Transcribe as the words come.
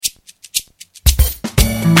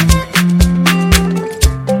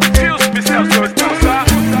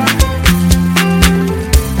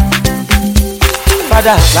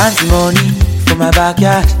Father, plenty money for my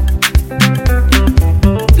backyard,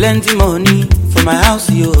 plenty money for my house,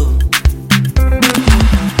 yo.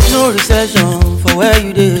 No recession for where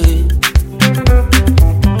you dey.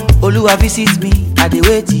 Oluwa visit me, I dey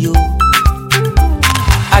wait, yo.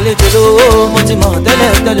 Àlejò lówó, mo ti mọ̀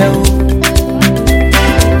tẹ́lẹ̀ tẹ́lẹ̀ o.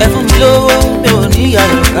 Ẹ fún mi lówó, mi ò ní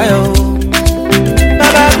ayọ̀ káyọ̀ o.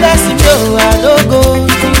 Baba bless me, yo, I no go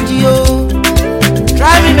stingy, yo.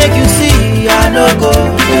 Try me make you see, I no go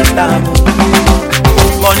waste time.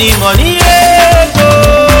 Money, money, ego,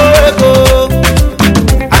 ego.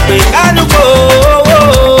 Àpèkánú kò.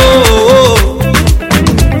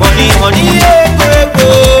 Money, money, ego, ego,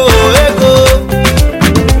 ego.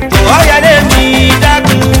 Oyale mi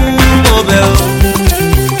dákun mo bẹ̀ o.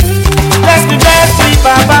 Bless me,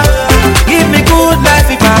 Papa. Give me good life,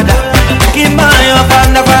 Father. Give my your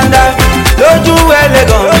fanda fanda. Lójú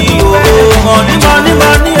ẹlẹ́gàn mi o. Money, money,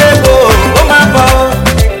 money, ego. Ó máa bọ̀ o.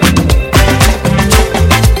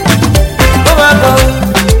 Ó máa bọ̀ o.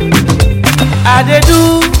 I dey do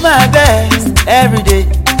my best every day.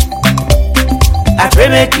 I pray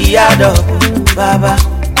make e add up, Baba.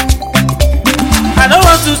 I don't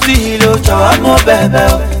want to steal, oh, jọ̀wọ́ mo bẹ̀bẹ̀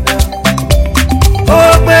o. Ó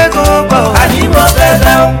pé kó pọ̀, àní mo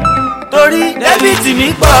bẹ̀bẹ̀ o. Torí débìtì mi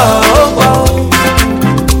pọ̀, ó pọ̀ o.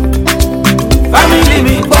 Family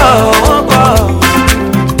mi pọ̀, ó pọ̀ o.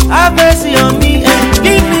 Have mercy on me and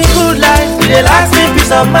give me good life. It dey last me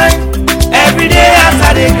peace of mind. Every day as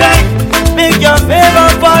I dey grind, make your favour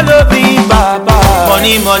follow me, Baba.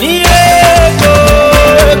 Money, money, ego,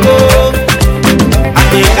 ego.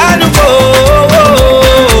 Àpèkánú kò.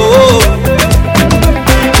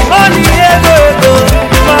 Money, ego, ego.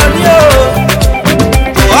 Money,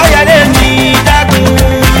 oh. Oyale mi dákun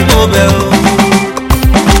mo bẹ̀ o.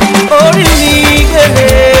 Orí mi kéré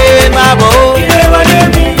máa bọ̀ o. Ilé wọlé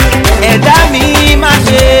mi. Ẹ̀dá mi máa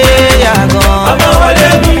ṣe yàgàn. Ọmọ wọlé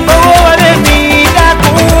mi. Owó wọlé mi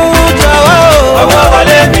dákun jọ̀wọ́ o. Ọmọ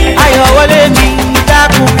wọlé mi. Ayọ̀ wọlé mi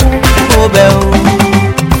dákun mo bẹ̀ o.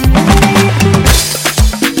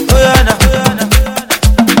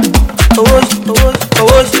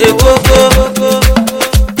 Owó ṣe kókó.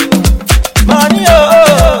 Money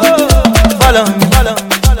follow me.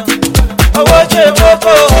 Owó ṣe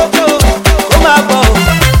kókó. Ó máa bọ̀ o.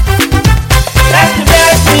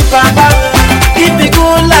 Bless me, Papa. Give me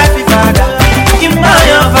good life, Father. Give my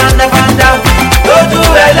young fanda. Lójú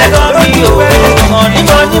ẹlẹ́gàn mi o. Money,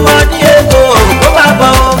 money, money, ego. Ó máa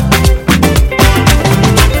bọ̀ o.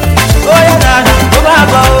 Ó yẹ dáadáa, ó máa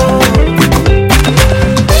bọ̀ o.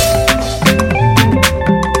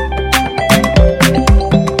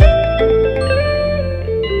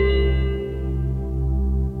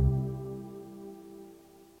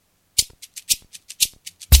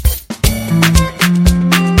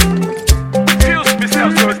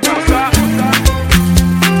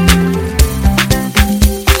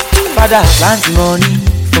 Father, plenty money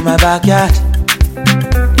for my backyard,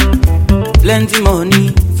 plenty money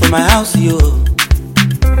for my house, yo.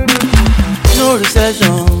 No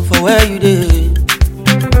recession for where you dey.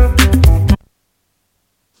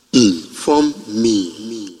 Inform me.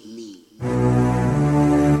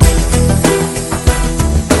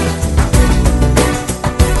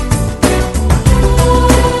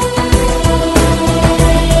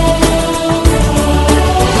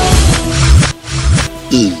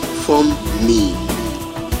 Inform me.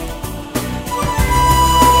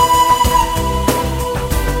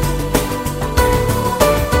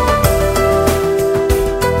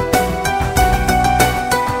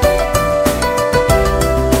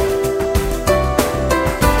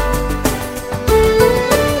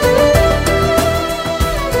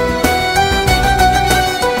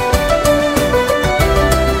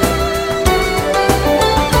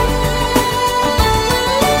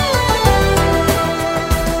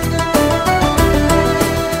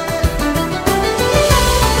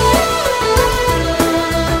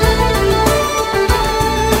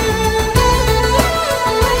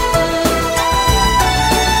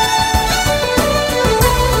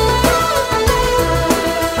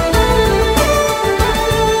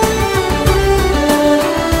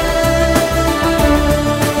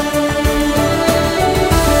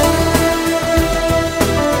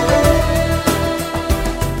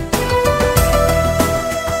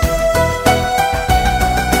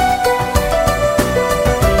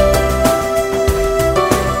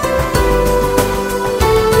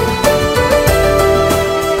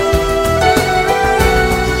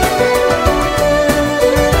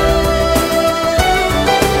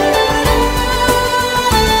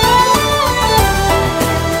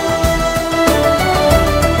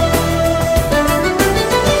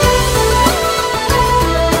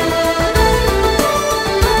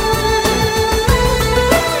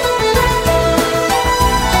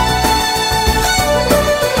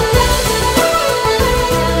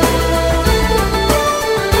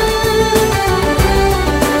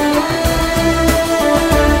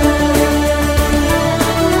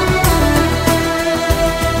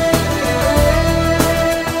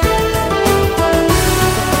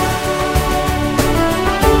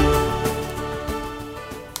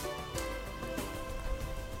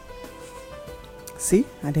 see,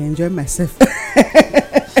 I dey enjoy myself.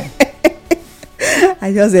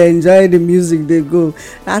 I just enjoy the music they go.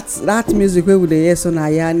 That music wey we dey hear so na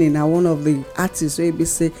Yanni na one of the artists wey be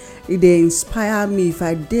say e dey inspire me. If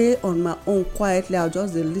I dey on my own quietly, I'll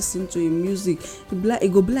just dey listen to him music. E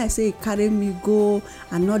go be like say e carry me go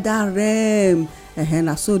another realm.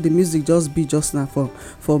 Na so the music just be just now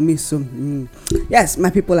for me. So yes, my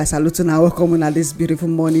people, I salute you and welcome on this beautiful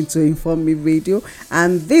morning to Inform Me Radio,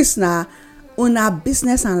 and this na una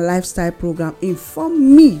business and lifestyle program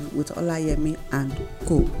Inform Me with Olayemi and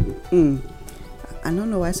Co. I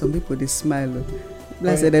don't know why some people they smile.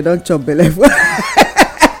 Like say they don't chop belle.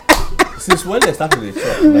 Since when they started to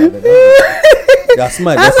chop, their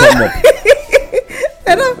smile just come up.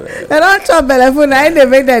 They don't chop belle phone. I they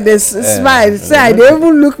make them they smile. Say they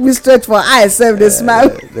even look me straight for eyes. They smile.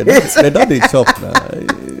 They don't they chop now.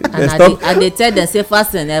 And they tell them say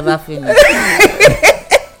fasting never finish.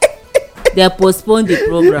 They postpone the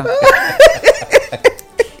program.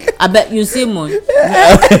 I bet you see more. You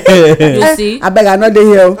see? I beg I not dey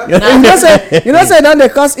here. You know say don't they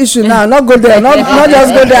cause issue now. Not go there. Not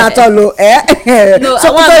just go there at all. No, so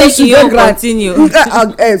I want to make you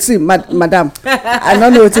continue. See, madam, I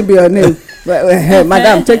don't know what to be your name.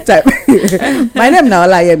 Madam, take time. My name now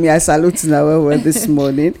Olayemi. I salute now well this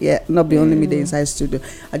morning. Yeah, not be only me the inside studio.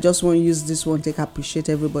 I just want to use this one to appreciate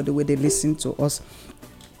everybody where they listen to us.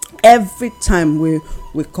 Every time we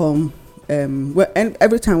come,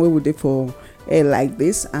 every time we would do for like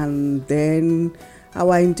this, and then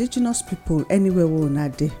our indigenous people anywhere we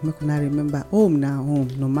not there, make una remember home now home,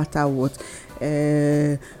 no matter what.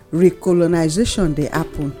 Recolonization they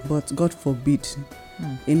happen, but God forbid,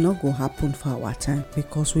 it not go happen for our time,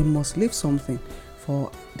 because we must leave something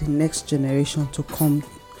for the next generation to come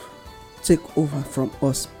take over from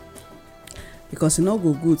us. Because e no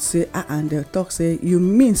go good say and they talk say you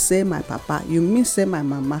mean say my papa, you mean say my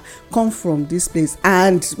mama come from this place,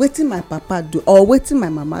 and wetin my papa do or wetin my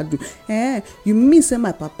mama do, you mean say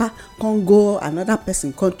my papa can't go another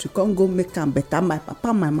person country, can't go make am better. My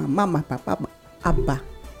papa, my mama, my papa, abba.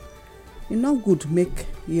 E no good make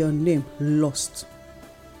your name lost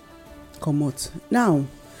comot. Now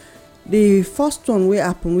the first one wey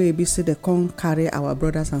happen wey be say they can't carry our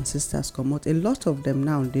brothers and sisters comot. A lot of them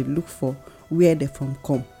now they look for where they from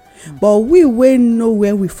come, but we know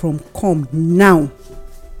where we from come now.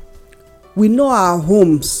 We know our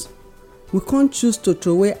homes. We can't choose to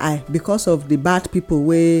throw away eye because of the bad people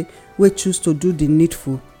we choose to do the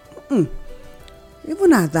needful.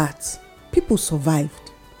 Even at that, people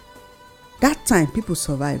survived. That time people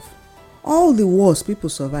survive. All the wars people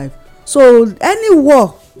survive. So any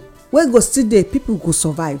war we go still there, people go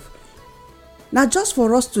survive. Now just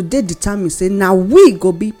for us to determine say now we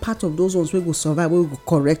go be part of those ones we go survive, we go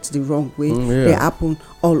correct the wrong way they happen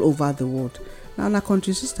all over the world. Now na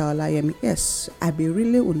country sister Olayemi, yes, I be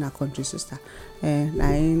really una country sister.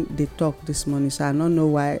 They talk this morning, so I don't know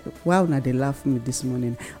why una they laugh me this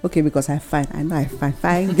morning. Okay, because I know I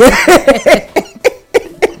fine.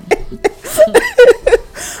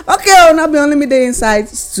 Okay, I'll not be only me there inside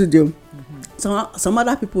studio. Some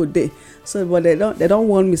other people there. So but they don't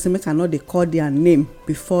want me to make I know they call their name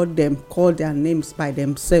before them call their names by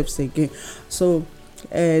themselves again. So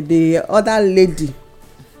the other lady,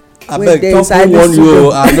 I beg don't warn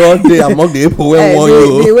you. I don't dey among the people wey warn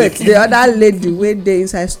you. Wait, the other lady wey dey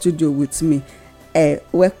inside studio with me,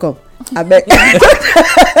 welcome. I beg.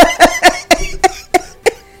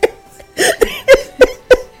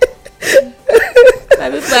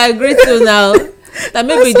 I agree to now. That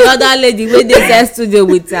maybe the other lady wey dey inside studio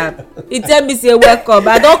with her, he tell me say welcome.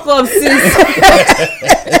 I don come since.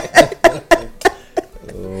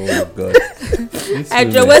 Oh God. I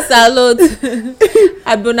throway salute.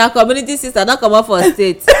 I be una community sister, don comot for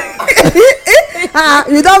state.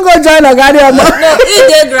 You don go join Ogari Omo. No, he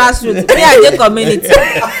dey grassroots, me I dey community.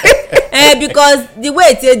 Because the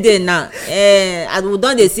way e take dey now, I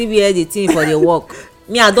don dey see where the thing for dey work.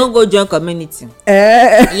 Me I don go join community.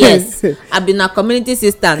 Yes, I be na community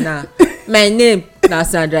sister now. My name na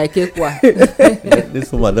Sandra Ikekwa.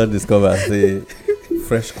 This woman don discover say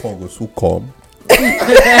fresh corn go soon come.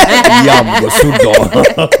 Yam go soon done.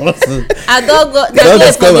 I don go the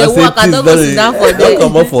day for the work, I don go sit down for there. Don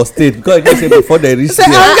comot for state because you know say before they reach there.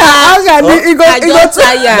 I just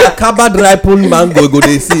tire. The cabad ripened mango go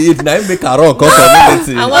dey see it na im make her run come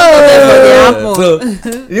community. I wan go there for the apple. So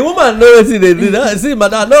the woman know wetin dey do. See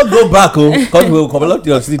madam, no go back o, come we go comot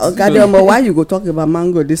your seat. Ogari Omo, why you go talk about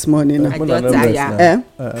mango this morning? I just tire.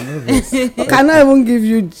 Can I even give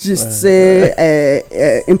you just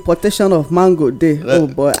say importation of mango day. Oh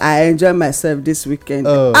boy, I enjoy myself this weekend.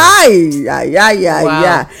 Oh.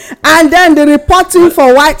 Yeah. And then the reporting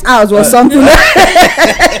for White House was something.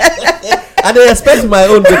 And I expect my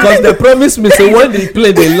own because they promised me say when the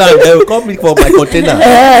plane dey land they will come for my container.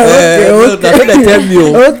 Okay. That's what they tell me.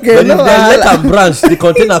 Okay, But no if they let am branch the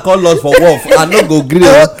container come lost for wharf I no go gree.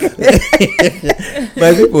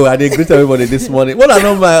 My people I dey greet everybody this morning. What I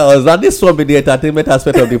know my husband this one be the entertainment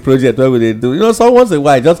aspect of the project wey we dey do. You know some once in a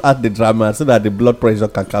while just add the drama so that the blood pressure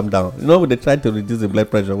can calm down. You know we dey try to reduce the blood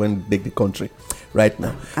pressure when we take the country right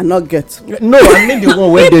now. I not get. No, I mean the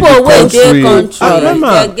one wey dey the country. I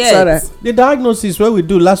remember get. the diagnosis wey we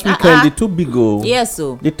do last weekend dey too big o. Yes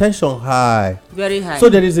o. The tension high. Very high. So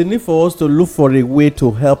there is a need for us to look for a way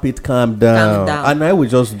to help it calm down. And I will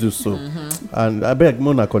just do so. And I beg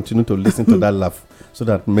Mona continue to listen to that laugh so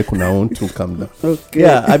that make una own too calm down. Okay.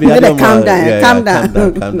 Yeah, I mean, I don't calm down. Calm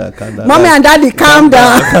down. Mommy and daddy, calm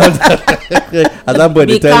down. As that boy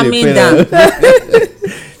be tell you. calming down.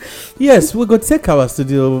 Yes, we go take our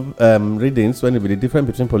studio readings when it be the difference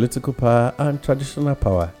between political power and traditional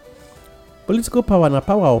power. Political power and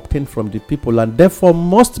power obtained from the people and therefore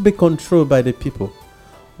must be controlled by the people.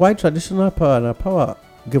 While traditional power and power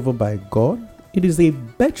given by God, it is a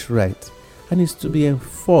birthright and is to be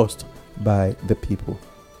enforced by the people.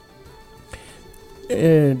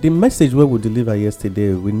 The message we deliver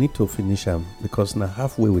yesterday, we need to finish them because now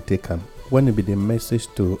halfway we take them. When it be the message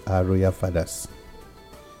to our royal fathers.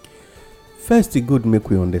 First, it good make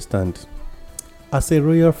we understand. As a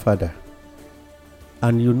royal father,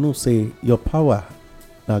 and you know say your power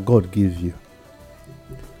now God give you.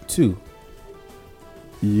 2,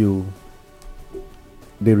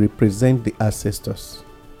 they represent the ancestors.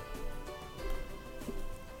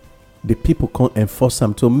 The people can't enforce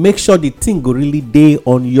them to make sure the thing go really day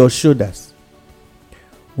on your shoulders.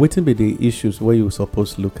 What be the issues where you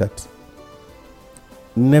supposed to look at?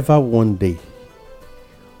 Never one day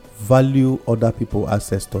value other people's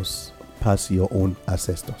ancestors past your own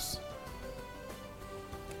ancestors.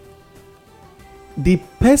 The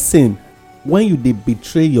person when you dey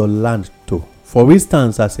betray your land to, for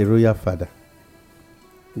instance as a royal father,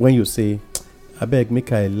 when you say abeg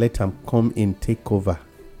make I let am come in take over,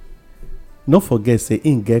 no forget say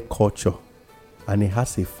him get culture and he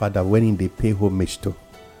has a father when him dey pay homage to,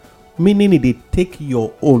 meaning he dey take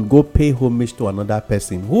your own go pay homage to another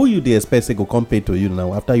person who you dey expect say go come pay to you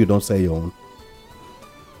now after you don sell your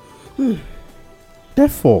own.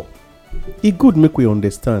 Therefore e good make we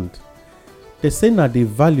understand. They say na the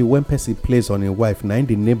value when person place on a wife, na in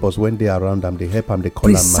the neighbors when they around them, they help am, they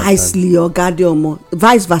call am precisely oga adeomo,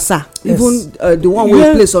 vice versa. Yes. Even the one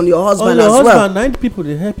wey place on your husband as well. On your husband, na people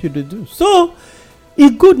they help you to do. So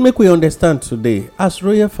e good make we understand today as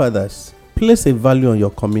royal fathers, place a value on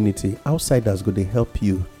your community. Outsiders go they help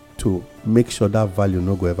you to make sure that value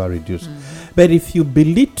no go ever reduce. But if you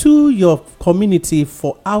belittle your community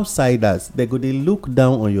for outsiders, they go they look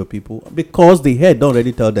down on your people because the head don't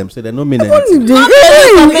already tell them, say they no mean anything.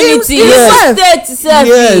 Community, yes,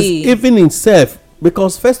 even in self.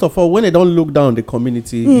 Because first of all, when they don't look down on the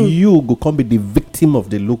community, you go come be the victim of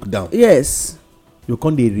the look down. Yes. You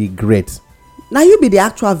can't they regret. Now you be the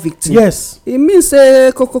actual victim. Yes. It means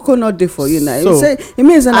Coco not there for you now. So, it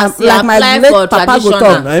means like my late papa go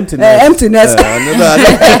talk. Emptiness.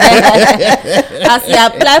 As you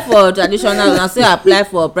apply for traditional, now say apply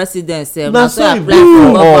for president, now say apply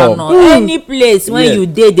for governor. Any place when you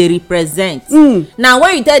dey they represent. Now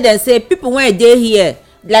when you tell them say people when they here,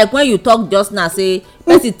 like when you talk just now say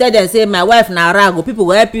person tell them say my wife na rago, people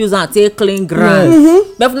go help use and take clean ground.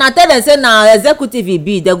 But if na tell them say na executive e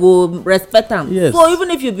be, they go respect am. Yes. So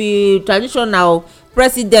even if you be traditional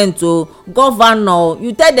president or governor,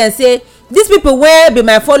 you tell them say these people wey be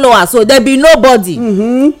my followers, so there be nobody.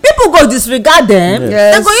 People go disregard them.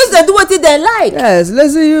 Yes. They go use them do wetin they like. Yes,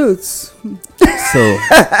 lazy youths. So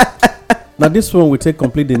now this one we take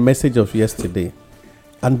complete the message of yesterday.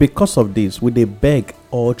 And because of this, we dey beg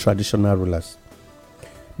all traditional rulers,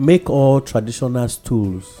 make all traditional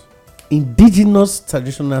stools, indigenous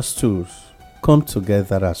traditional stools, come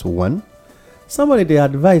together as one. Somebody they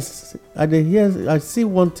advise, I see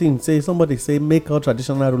one thing, say somebody say make all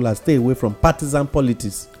traditional rulers stay away from partisan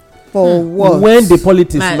politics. For what? When the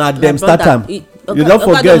politics na them start them. You don't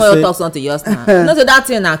forget say. Talk something just now. You know say that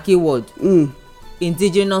thing na keyword.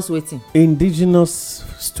 Indigenous waiting. Indigenous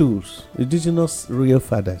stools, indigenous royal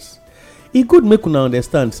fathers. It could make una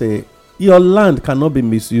understand say your land cannot be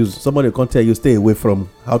misused. Somebody can't tell you stay away from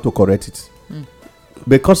how to correct it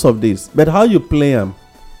because of this. But how you play them,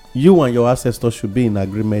 you and your ancestors should be in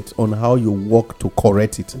agreement on how you work to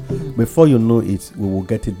correct it. Before you know it, we will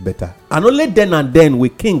get it better. And only then and then will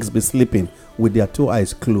kings be sleeping with their 2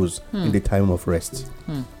 eyes closed in the time of rest.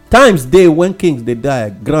 Times day when kings they die,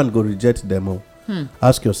 ground go reject them all.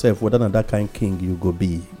 Ask yourself whether that kind king you go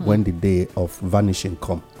be when the day of vanishing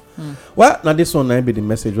come. Well, now this one might be the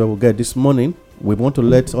message we will get this morning. We want to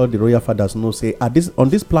let all the royal fathers know, say, on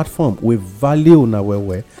this platform, we value una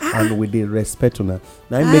well and we dey respect una.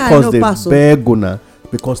 Now it make us the beg una,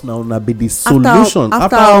 because now una be the solution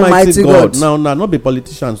after Almighty God. Now not be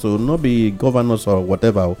politicians, so not be governors or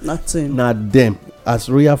whatever. Nothing. Now them as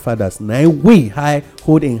royal fathers, now we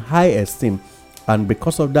hold in high esteem, and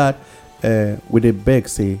because of that, we dey beg,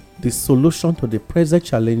 say, the solution to the present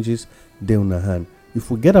challenges dey una hand. If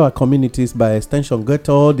we get our communities, by extension, get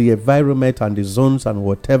all the environment and the zones and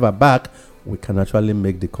whatever back, we can actually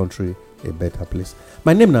make the country a better place.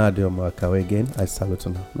 My name is Adeomo Akawe again. I salute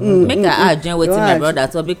you now. Make I join with my brother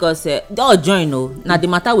talk, because they all join. Now the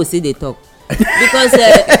matter we see they talk, because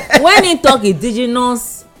when he talk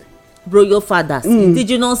indigenous royal fathers,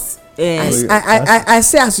 indigenous. I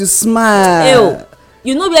say as you smile.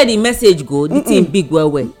 You know where the message go. The thing big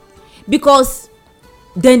well, because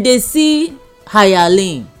then they see higher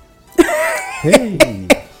lane.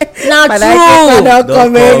 Now true.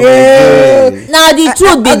 Now the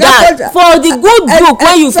truth be that for the good book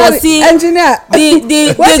when you foresee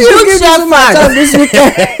the good shepherd,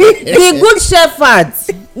 the good shepherd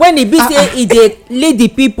when he be say he dey lead the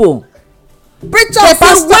people.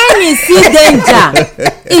 Because when he see danger,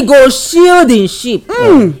 he go shield him sheep.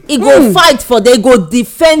 He go fight for them. He go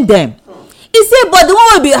defend them. He say, but the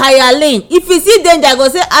one will be higher lane. If he see danger, go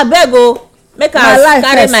say, abeg o, make I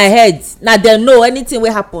carry my head. Now they know anything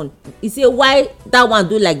will happen. He say, why that one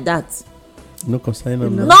do like that? No concern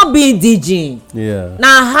on that. Not be DG. Yeah.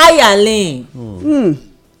 Now higher lane.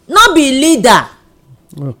 Not be leader.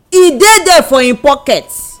 He dey there for him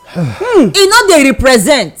pockets. He not dey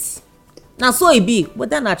represent. Now so he be.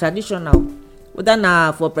 Whether na traditional, whether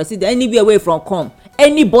na for president, anywhere wey from come,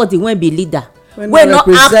 anybody when be leader. When not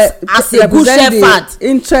act as a good shepherd,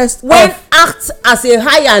 interest when act as a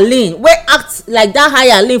higher lane, when act like that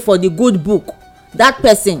higher lane for the good book, that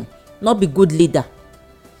person not be good leader.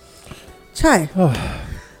 Chai.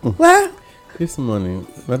 Well, this morning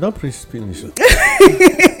I don't preach finish.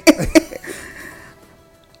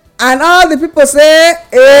 And all the people say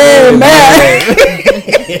amen.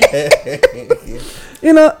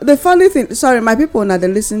 You know, the funny thing, sorry, my people, now they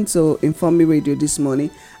listen to Inform Me Radio this morning,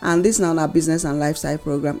 and this now our business and lifestyle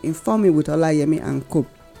program, Inform Me with Olayemi and Co.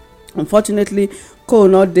 Unfortunately, Co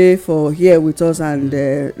not there for here with us, and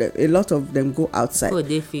a lot of them go outside. Oh,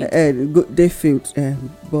 they feel. They feel,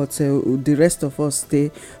 but the rest of us stay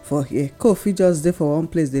for here. Co fit just there for one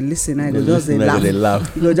place, they listen, and they just they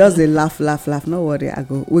laugh. You go just they laugh. No worry,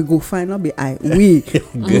 we go find, not be I. We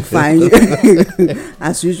go find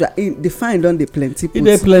as usual. The find on the plenty.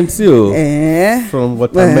 They plenty. From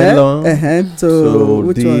watermelon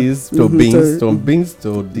to this to beans, from beans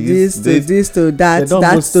to this to that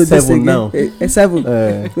to this again. Now. 7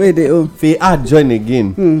 where they own. If add join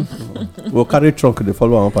again, we'll carry trunk the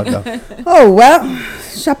follow on pattern. Oh well,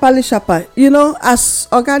 sharply. You know, as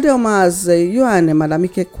Ogadeoma, as you and Madam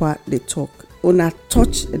Ikekwa they talk, una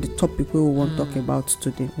touch the topic we want to talk about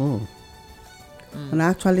today. Una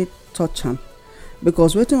actually touch them,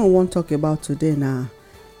 because what we want to talk about today now,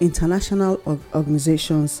 international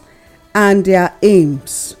organizations and their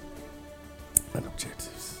aims and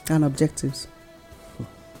objectives.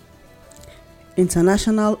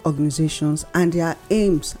 International organizations and their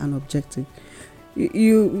aims and objectives.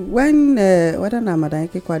 You when whether na Madam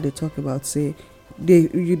Ikekwa they talk about, say they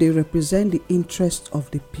represent the interest of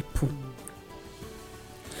the people.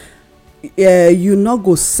 You not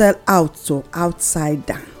go sell out to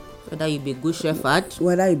outsider. Whether you be good shepherd,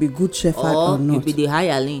 or not, you be the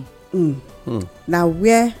higher lane. Now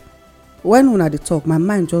when una dey talk, my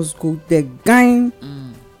mind just go there gang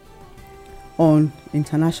on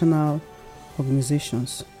international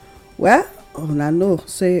organizations. Well, I know,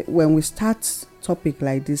 say when we start topic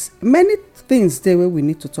like this, many things there where we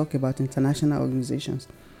need to talk about international organizations,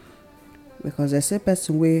 because there's a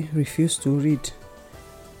person we refuse to read.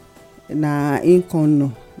 Na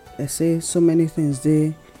in they say so many things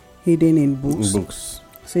they hidden in books.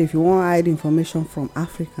 So if you want to hide information from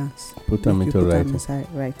Africans, put them into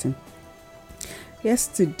writing.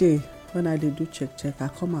 Yesterday when I did do check, I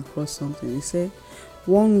come across something. They say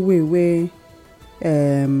one way where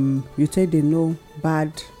you take they know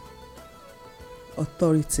bad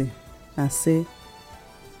authority and say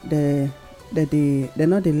they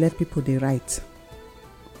not they let people they write.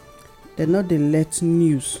 They not they let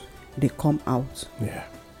news they come out. Yeah.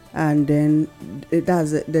 And then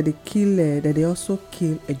that they kill that they also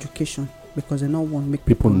kill education, because they don't want make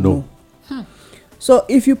people know. So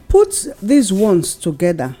if you put these ones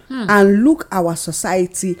together and look our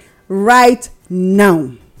society right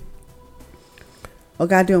now,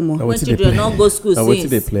 Ogadeomo, when children no go school since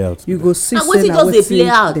they play out. you go see wetin just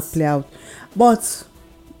dey play out. But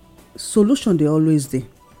solution dey always dey.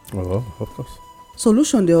 Oh, of course.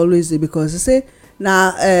 Solution dey always dey because they say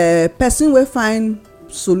na person wey find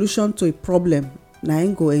solution to a problem na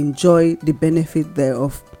im go enjoy the benefit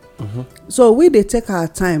thereof. So we dey take our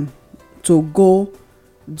time to go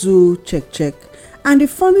do check, and the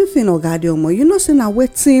funny thing, Ogadeomo, you know say na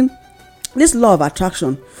wetin this law of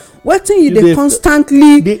attraction, wetin you dey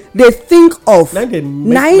constantly dey think of na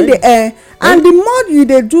im dey and the more you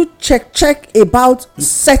dey do check about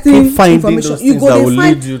certain information, you go dey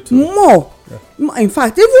find more. In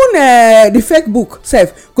fact, even the fake book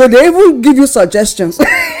sef go dey even give you suggestions.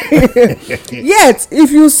 Yet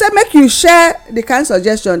if you say make you share the kind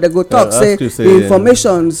suggestion, they go talk say the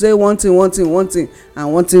information say one thing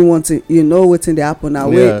and one thing, you know wetin dey happen na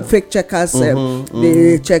wey fake checkers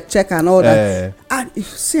dey check and all that. And if you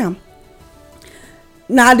see am,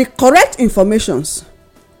 na the correct informations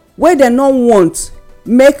wey dem no want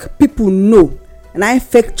make people know na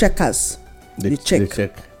fake checkers dey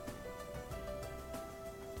check.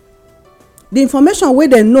 The information wey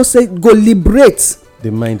dem know say go liberate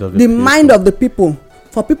the mind of the people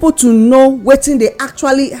for people to know wetin dey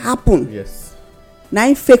actually happen. Yes.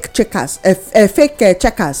 Na fake checkers fake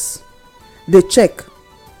checkers dey check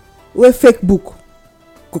wey fake book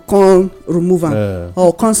go come remove am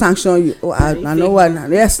or come sanction you. I know what.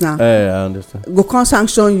 Yes, now I understand. Go come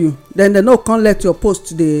sanction you, then they no come let your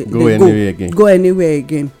post dey go anywhere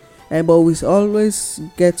again. But we always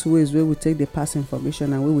get ways where we take the pass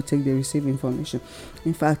information and where we take the receive information.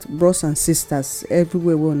 In fact, brothers and sisters,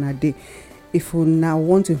 everywhere we on a day, if we now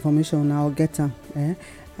want information, now get them.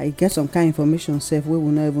 I get some kind of information safe we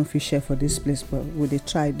will not even feel share for this place, but we they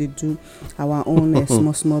try to do our own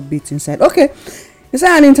small bit inside. Okay, it's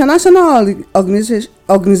an international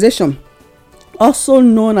organization, also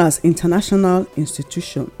known as international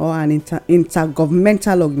institution or an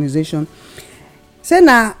intergovernmental organization. Say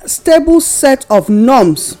na stable set of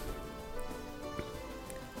norms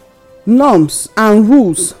and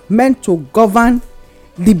rules meant to govern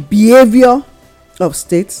the behavior of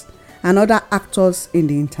states and other actors in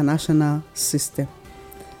the international system.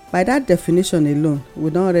 By that definition alone,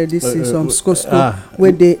 we don already see some scope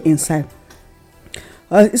wey dey inside.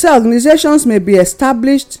 So organizations may be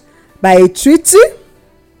established by a treaty.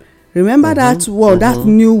 Remember that one, that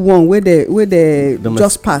new one where they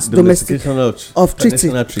just passed, domestic of treaty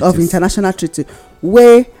of international treaty,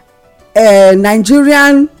 where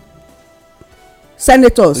Nigerian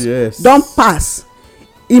senators don't pass.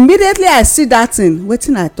 Immediately I see that thing,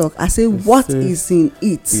 wetin I talk, I say what is in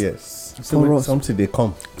it? Yes, for us. Something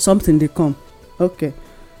they come. Okay,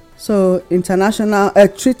 so international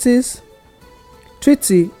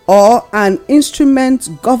treaty or an instrument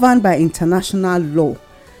governed by international law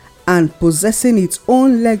and possessing its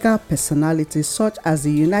own legal personality, such as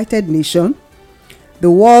the United Nations, the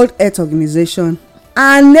World Health Organization,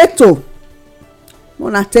 and NATO.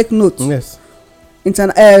 Wanna take note? Yes.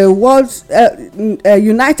 United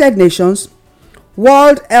Nations,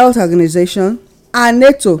 World Health Organization, and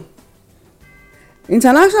NATO.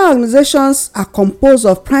 International organizations are composed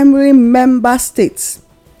of primary member states,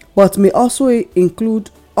 but may also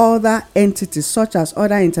include other entities such as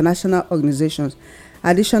other international organizations.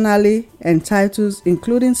 Additionally, entities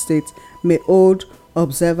including states may hold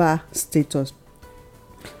observer status.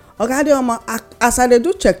 Ogadeomo, as I dey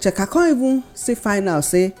do check, I can't even see final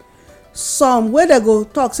say some wey dey go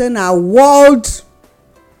talk say na world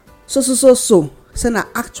so say na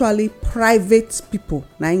actually private people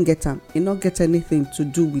na im get am. E no get anything to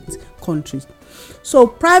do with countries. So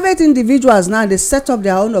private individuals now dey set up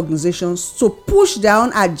their own organizations to push their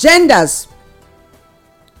own agendas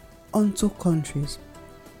onto countries.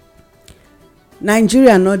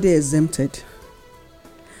 Nigeria no dey exempted.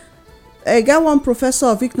 I get one professor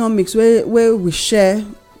of economics wey we share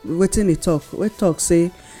wetin he talk. We talk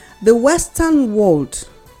say the Western world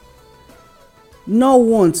no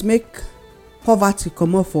want make poverty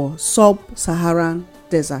comot for sub-Saharan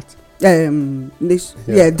desert.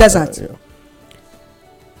 Desert.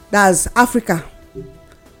 That's Africa.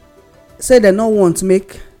 Say they no want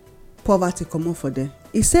make poverty comot for them.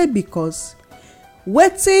 He say because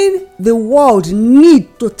wetin the world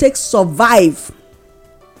need to take survive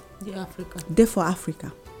dey for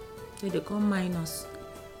Africa. So they come minus.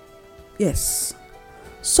 Yes.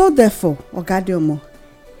 So therefore, Ogadeomo,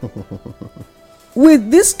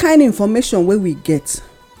 with this kind of information wey we get,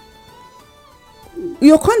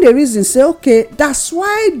 you come the reason say okay, that's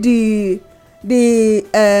why the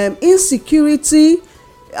insecurity,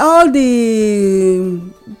 all the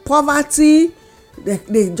poverty,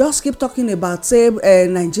 they just keep talking about say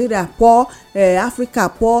Nigeria poor,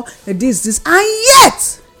 Africa poor, this and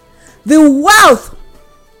yet the wealth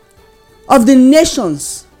of the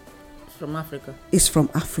nations from Africa is from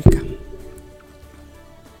Africa.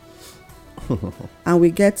 And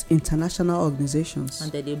we get international organizations,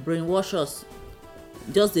 and they brainwash us.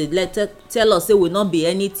 Just they tell us say we not be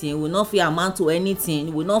anything, we not feel amount to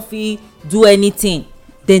anything, we not feel do anything.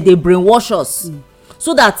 Then they brainwash us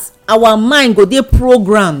so that our mind go dey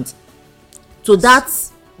programmed to that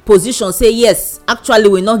position. Say yes, actually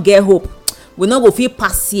we not get hope, we not go fit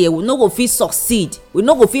pass here, we not go fit succeed, we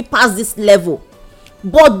not go fit pass this level.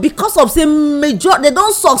 But because of say major they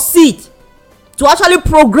don't succeed to actually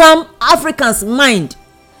program Africans mind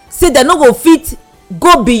say they no go fit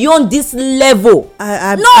go beyond this level.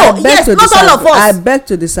 Not all of us. I beg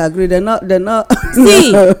to disagree. They're not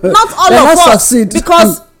see, not all of us succeed.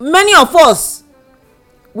 Because many of us,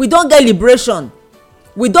 we don't get liberation,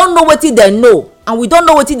 we don't know wetin they know, and we don't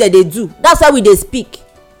know wetin they do. That's why we dey speak.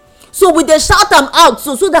 So we dey shout them out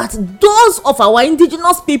so that those of our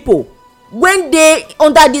indigenous people, when they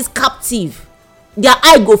under this captive, their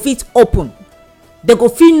eye go fit open, they go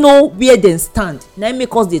fit know where they stand. Na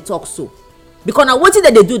make us dey talk so, because na wetin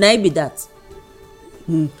they dey do na it be that.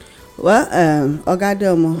 Well, Oga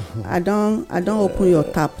Adeomo, I don't open your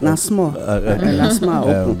tap na small, na small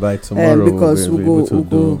open. By tomorrow, because we go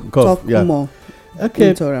talk more.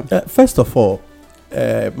 Okay. First of all,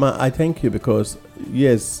 I thank you because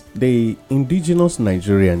yes, the indigenous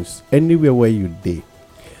Nigerians, anywhere where you dey,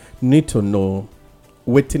 need to know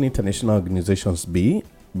wetin international organizations be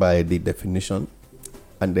by the definition,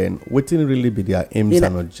 and then wetin really be their aims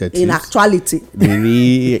and objectives. In actuality, the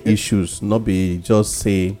real issues, not be just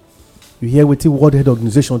say you hear wetin World Health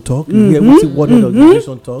Organization talk, you hear wetin World Health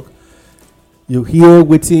Organization talk, you hear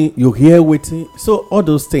wetin. So all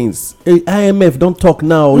those things, IMF don't talk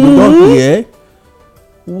now. You don't hear.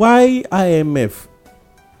 Why IMF?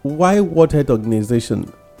 Why World Health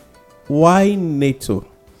Organization? Why NATO?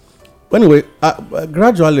 Anyway,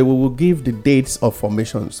 gradually we will give the dates of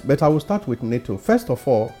formations, but I will start with NATO. First of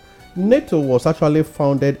all, NATO was actually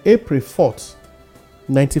founded April 4th,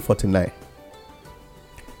 1949.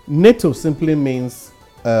 NATO simply means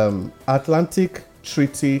Atlantic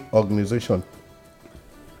Treaty Organization.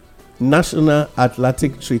 National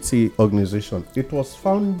Atlantic Treaty Organization. It was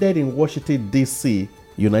founded in Washington, D.C.,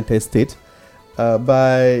 United States.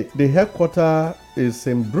 By the headquarters is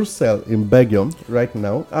in Brussels, in Belgium, right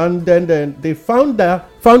now. And then the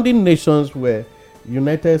founding nations were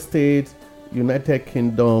United States, United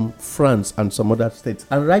Kingdom, France, and some other states.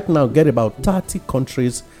 And right now, get about 30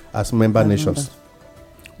 countries as member nations.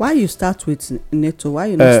 Why you start with NATO? Why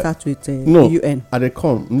you not start with UN? At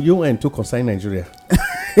the UN to consign Nigeria.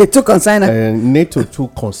 It took consign. NATO to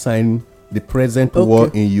consign the present war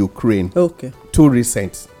in Ukraine. Okay. Too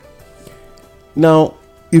recent. Now,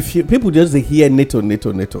 if people just hear NATO,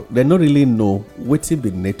 they don't really know what be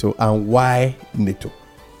NATO and why NATO.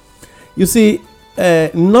 You see,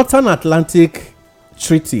 Northern Atlantic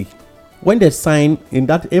Treaty, when they signed in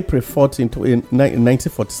that April 14th in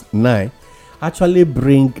 1949, actually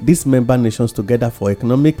bring these member nations together for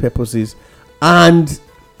economic purposes and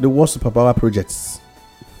the war superpower projects.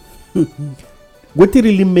 What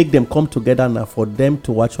really make them come together now for them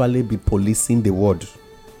to actually be policing the world,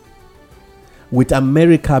 with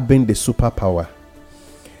America being the superpower.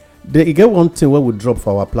 You get one thing where we dropped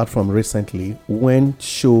for our platform recently when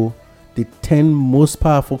show the 10 most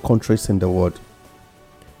powerful countries in the world.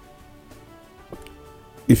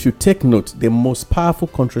 If you take note, the most powerful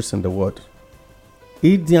countries in the world: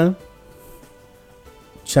 India,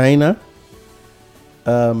 China,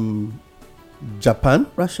 Japan,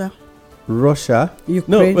 Russia,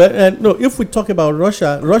 Ukraine. No. If we talk about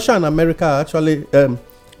Russia and America are actually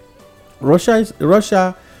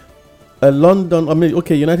Russia, London.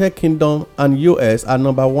 United Kingdom and US are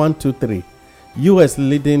number 1, 2, 3. US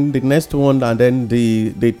leading the next one, and then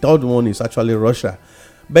the third one is actually Russia.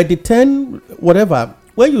 But the 10 whatever,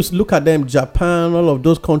 when you look at them, Japan, all of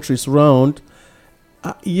those countries round,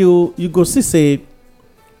 you go see say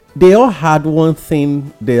they all had one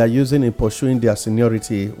thing they are using in pursuing their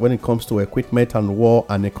seniority when it comes to equipment and war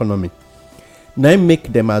and economy. Now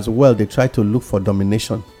make them as well, they try to look for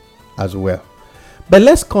domination as well. But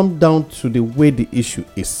let's come down to the way the issue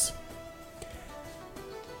is.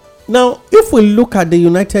 Now, if we look at the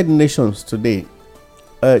United Nations today,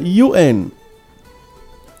 UN,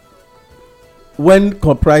 when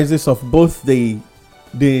comprises of both the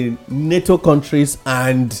the NATO countries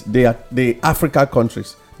and the Africa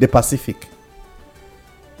countries, the Pacific,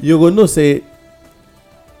 you will know say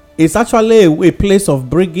it's actually a place of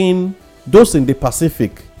bringing those in the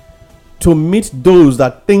Pacific to meet those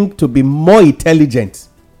that think to be more intelligent.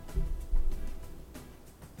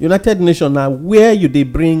 United Nations are where they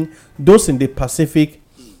bring those in the Pacific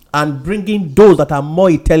and bringing those that are more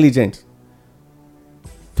intelligent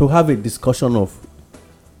to have a discussion of,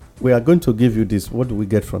 we are going to give you this, what do we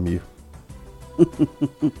get from you?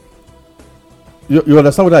 you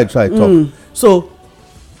understand what I try to talk? So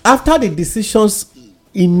after the decisions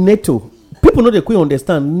in NATO, people know they quickly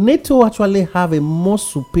understand NATO actually have a more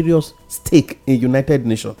superior stake in United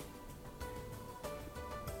Nations.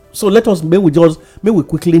 So let us may we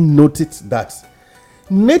quickly notice that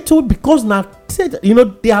NATO, because now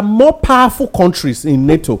there are more powerful countries in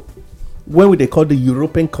NATO, when they call the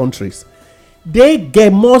European countries, they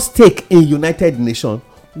get more stake in United Nations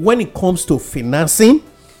when it comes to financing,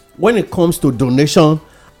 when it comes to donation,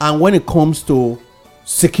 and when it comes to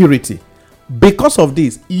security. Because of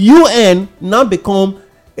this, UN now become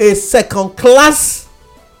a second-class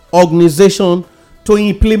organization to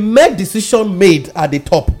implement decision made at the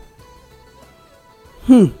top.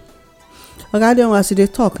 Okay, as they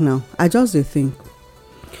talk now, I just dey think.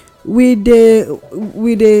 We dey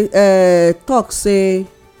talk say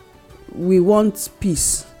we want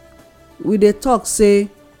peace. We dey talk say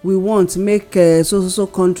we want make so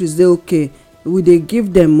countries dey okay. We dey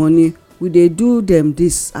give them money. We dey do them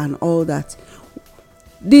this and all that.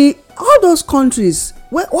 All those countries,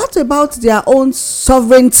 what about their own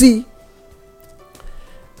sovereignty?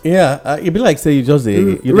 Yeah, it be like say you just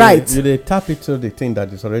right. You tap into the thing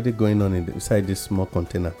that is already going on inside this small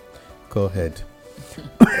container. Go ahead.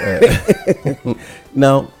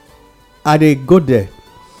 Now, I dey go there.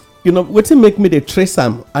 Wetin make me dey trace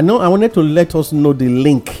am? I wanted to let us know the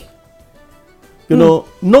link. No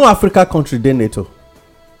Africa country dey NATO,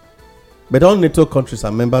 but all NATO countries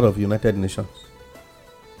are members of United Nations.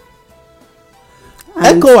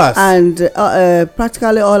 ECOWAS and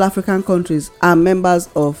practically all African countries are members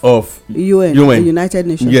of UN, the United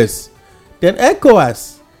Nations. Yes. Then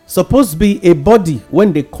ECOWAS supposed to be a body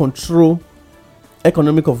when they control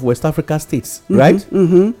economic of West Africa states, right?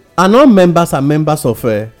 Mm-hmm. And all members are members of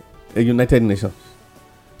a United Nations.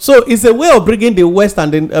 So it's a way of bringing the West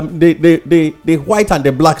and the white and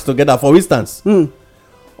the blacks together, for instance,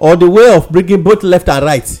 or the way of bringing both left and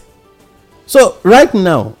right. So right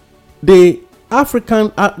now, the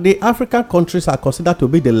African countries are considered to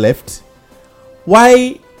be the left,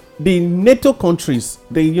 while the NATO countries,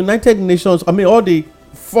 the United Nations, all the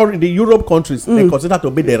Europe countries, they consider to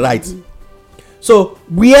be the right. So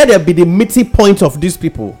where there be the meeting point of these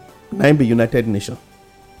people, might be United Nations.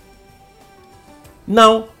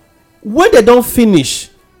 Now, when they don't finish,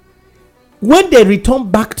 when they return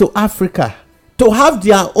back to Africa to have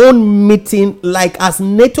their own meeting, like as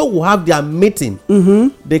NATO will have their meeting,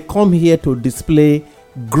 they come here to display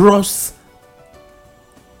gross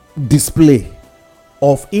display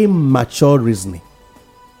of immature reasoning.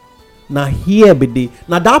 Now here be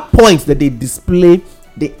that point that they display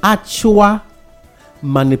the actual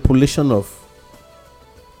manipulation of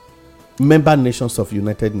member nations of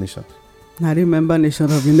United Nations. Now the member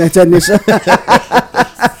nation of United Nations.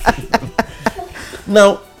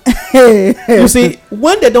 Now, you see,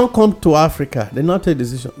 when they don't come to Africa, they not take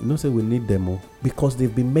decision. Say we need them all because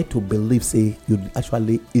they've been made to believe, say, you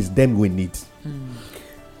actually is them we need.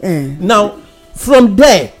 Now, from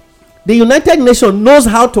there, the United Nations knows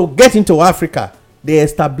how to get into Africa. They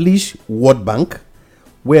establish World Bank,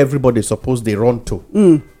 where everybody suppose they run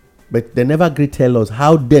to. But they never agree tell us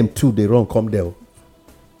how them too they run come there.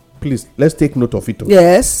 Please, let's take note of it.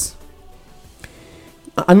 Yes.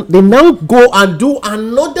 And they now go and do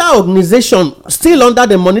another organization still under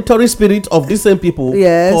the monetary spirit of these same people,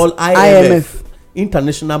 called IMF,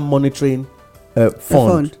 International Monetary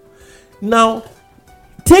Fund. Now,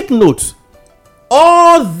 take note,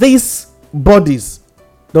 all these bodies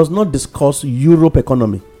does not discuss Europe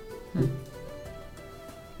economy.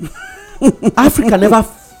 Africa never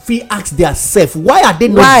ask themselves, why are they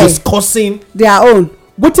not discussing their own?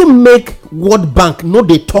 What to make World Bank know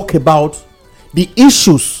they talk about the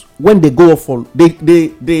issues when they go for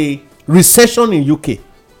the recession in UK?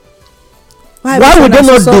 Why would they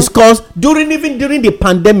not discuss during the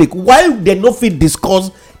pandemic? Why they not fit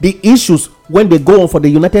discuss the issues when they go on for the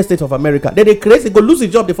United States of America? Then they go lose the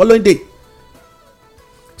job the following day.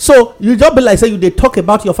 So you just be like say they talk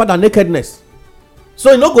about your father nakedness.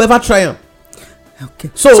 So you not go ever try them.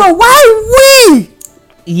 Okay. So why we?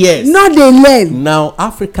 Yes. Not they learn. Now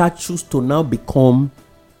Africa choose to now become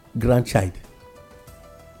grandchild.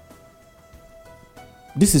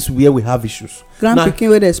 This is where we have issues. Grand Now, pikin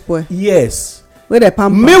wey dey spoil. yes. Wey dey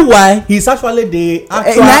pamper. Meanwhile, he's actually the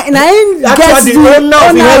actual actually the owner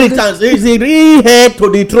of inheritance. He's the real heir to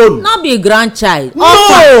the throne. no be grandchild.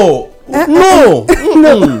 No.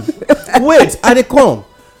 Wait, I dey come.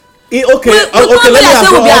 Okay, we okay. come Let here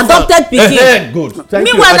say we be me adopted pikin. Good. Thank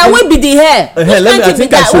you. meanwhile na we be the heir. I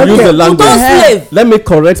think I should use the language. slave. Let me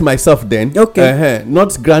correct myself then. Okay.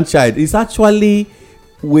 Not grandchild. It's actually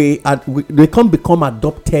they can become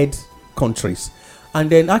adopted countries, and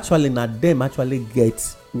then actually na them actually get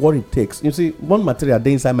what it takes. You see, one material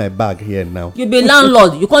dey inside my bag here now. you be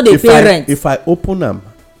landlord, you come dey pay rent. If I open am,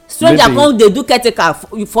 stranger come dey do caretaker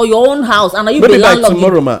for your own house, and na you be maybe by landlord.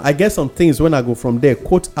 tomorrow, man, I get some things when I go from there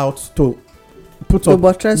quote out to put up.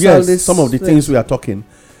 buttress all Yes, this some of the things we are talking,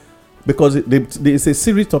 because it's a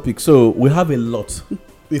serious topic, so we have a lot.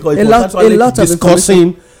 Because it was actually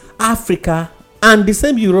discussing Africa and the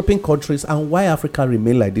same European countries and why Africa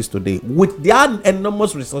remain like this today with their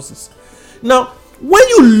enormous resources. Now, when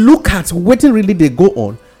you look at what really they go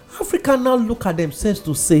on, Africa now look at themselves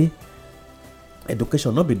to say,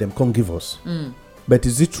 education not be them can't give us. But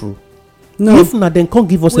is it true? No. If not them can't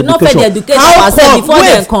give us we education, no fit educate ourselves before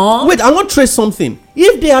dem come. Wait, I want to trace something.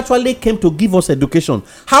 If they actually came to give us education,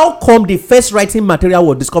 how come the first writing material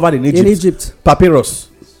was discovered in Egypt? In Egypt. Papyrus.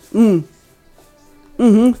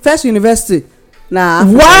 First university na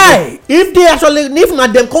Why? If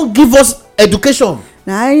not them can't give us education,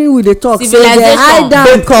 na we dey talk say Civilization. they hide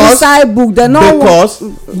am inside book dem no because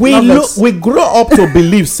novels. we grow up to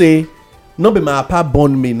believe say no be my papa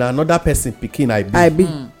born me, na another person pikin I be.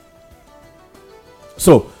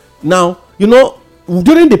 So now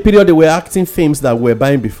during the period they were acting films that we were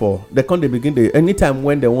buying before, they come they begin anytime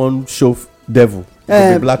when they want show devil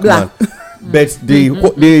go be black man, but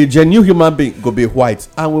the genuine human being go be white,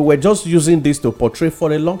 and we were just using this to portray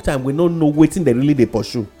for a long time. We don't know wetin they really they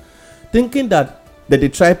pursue, thinking that they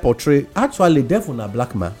try portray actually devil na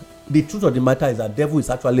black man. The truth of the matter is that devil is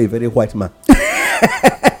actually a very white man.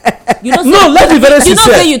 You know, No, let's be very you know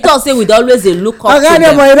sincere. say you talk say we dey always dey look up to Okay,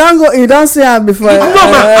 them. but you don see am before. No, man,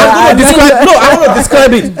 I want to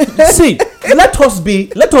describe it. See, let us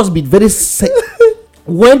be very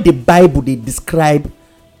when the Bible they describe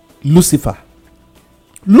Lucifer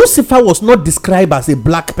was not described as a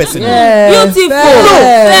black person. Yes, Beautiful.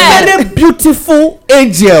 fair. Very beautiful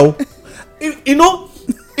angel.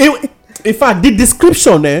 In fact, the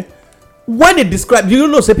description when they describe,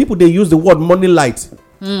 say people they use the word morning light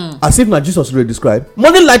as if not Jesus really described.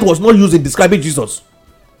 Morning light was not used in describing Jesus.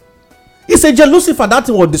 It's a Lucifer that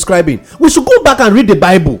thing was describing. We should go back and read the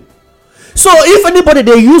Bible. So if anybody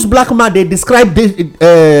they use black man, they describe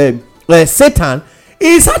Satan,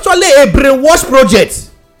 it's actually a brainwash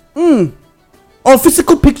project on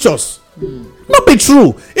physical pictures. Not be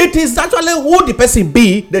true. It is actually who the person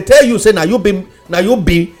be. They tell you say now you be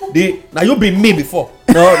me before.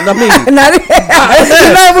 No, not me. Now you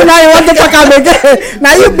want to talk am again.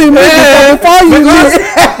 Now you be me before you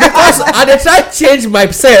because I dey try change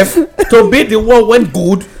myself to be the one when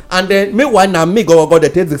good, and then meanwhile now me go they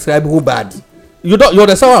take describe who bad. You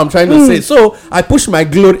understand what I'm trying to say? So I push my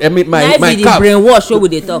glory. I mean my cap. Brainwash wey we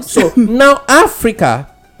dey talk. So now Africa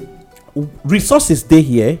resources dey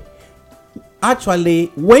here.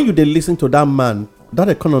 Actually, when you dey listen to that man, that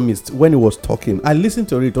economist, when he was talking, I listened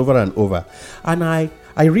to it over and over, and I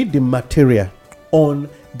read the material on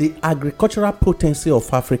the agricultural potency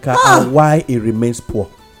of Africa and why it remains poor.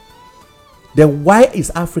 Then why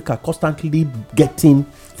is Africa constantly getting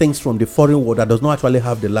things from the foreign world that does not actually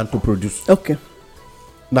have the land to produce? Okay.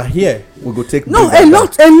 Now here we go take A lot of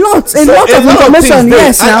information.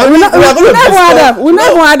 Yes, now we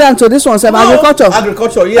never add them to this one.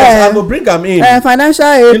 Agriculture, yes, I will bring them in. Financial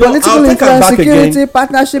aid, political influence, security,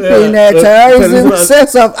 partnership in terrorism,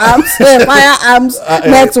 sales of arms, firearms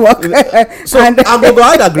network. So I'm going to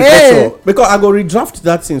add agriculture because I go redraft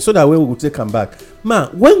that thing so that way we will take them back. Man,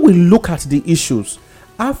 when we look at the issues,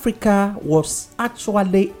 Africa was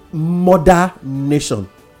actually mother nation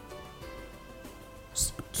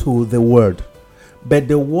to the world, but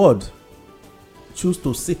the world choose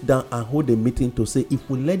to sit down and hold a meeting to say if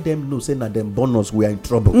we let them know say na them born us, we are in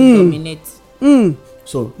trouble. Dominate.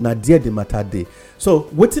 So na there the matter dey. So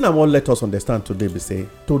wetin I wan let us understand today be say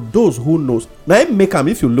to those who knows na im make am.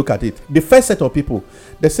 If you look at it, the first set of people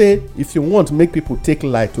they say if you want make people take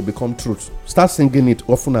lie to become truth, start singing it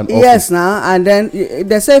often and often. Yes, now and then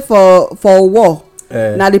they say for war.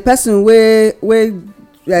 Now the person wey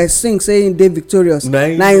sing saying dey victorious na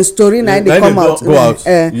im story na dey come out go out.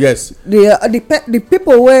 Yes, the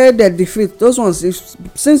people wey dey defeat those ones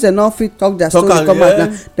since dem no fit talk their story come out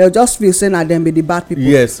now dem just feel say na dem be the bad people.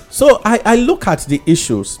 Yes, so I look at the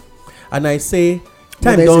issues and I say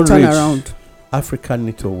time don reach. Africa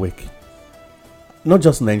need to wake, not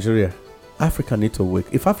just Nigeria. Africa need to wake.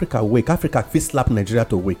 If Africa wake, Africa fit slap Nigeria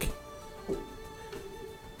to wake.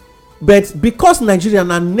 But because Nigeria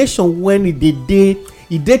na nation when e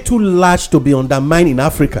dey too large to be undermined in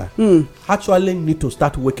Africa, actually need to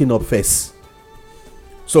start waking up first.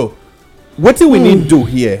 So wetin we need do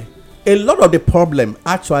here, a lot of the problem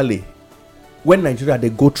actually when Nigeria dey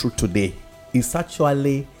go through today is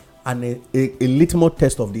actually a litmus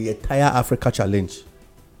test of the entire Africa challenge.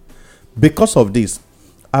 Because of this,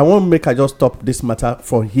 I want make I just stop this matter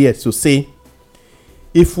from here to say,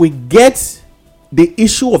 if we get the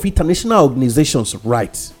issue of international organizations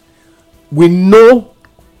right, we know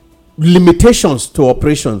limitations to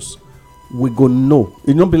operations, we go know.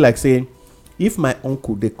 It don't be like saying, if my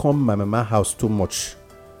uncle they come my mama house too much,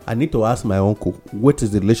 I need to ask my uncle, what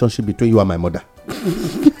is the relationship between you and my mother?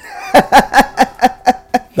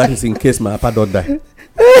 That is in case my papa don't die.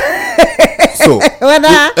 So whether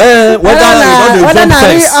na real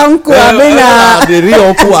uncle na the real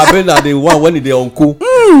uncle na the one when the uncle,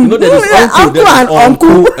 you know there is uncle and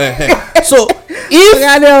uncle. So if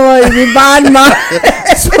the bad man,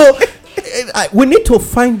 so we need to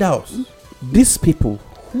find out these people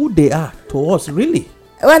who they are to us really.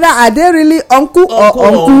 Whether are they really uncle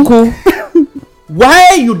or uncle?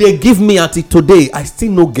 Why you they give me until today? I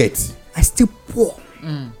still no get. I still poor.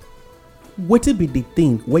 What will be the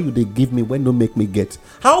thing where you they give me when no make me get?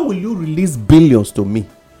 How will you release billions to me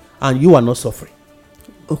and you are not suffering?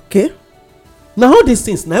 Okay. Now all these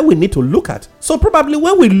things now we need to look at. So probably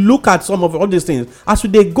when we look at some of all these things, as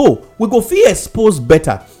they go, we go feel exposed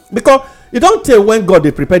better. Because you don't tell when God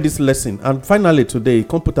they prepare this lesson and finally today he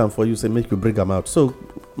come put them for you, say make you bring them out. So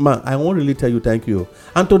man, I won't really tell you thank you.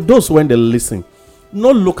 And to those when they listen,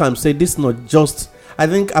 not look and say this not just, I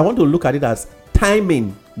think I want to look at it as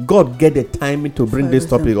timing. God get the timing to bring this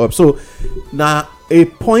topic up. So now a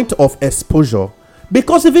point of exposure,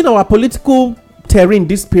 because even our political terrain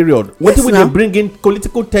this period, what we they bring in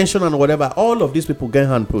political tension and whatever, all of these people get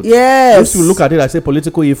hand put. Yes. If you look at it as a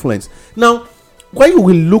political influence. Now, when you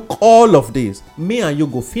will look all of this, me and you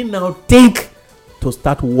go feel now think to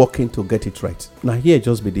start working to get it right. Now here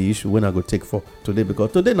just be the issue when I go take for today,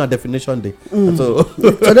 because today na definition day. So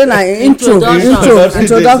today na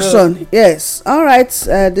introduction. Yes. All right.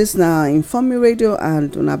 This na Informe Radio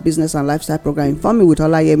and on our business and lifestyle program Informe with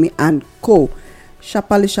Olayemi and Co.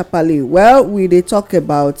 Sharparly. Well, we dey talk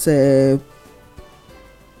about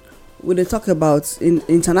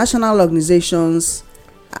international organizations,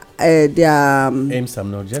 their aims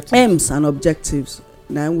and objectives.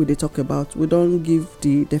 Now we dey talk about, we don't give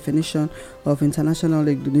the definition of international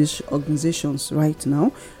organizations right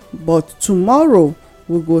now, but tomorrow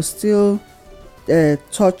we go still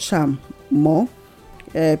touch more.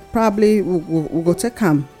 Probably we go take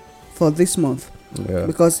for this month,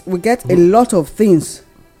 because we get a lot of things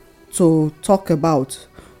to talk about,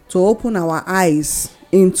 to open our eyes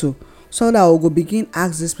into, so that we go begin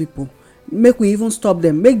ask these people, make we even stop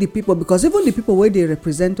them, make the people, because even the people where they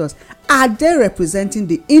represent us, are they representing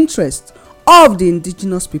the interest of the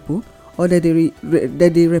indigenous people, or that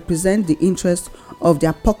they represent the interest of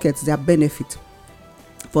their pockets, their benefit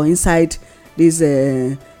for inside this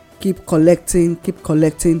keep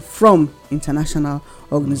collecting from international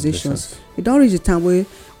organizations. It don't reach the time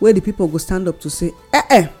where the people go stand up to say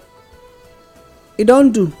it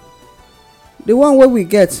don't do the one where we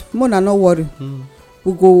get more than no worry.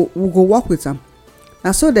 We go work with them.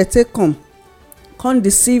 And so they take come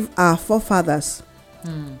deceive our forefathers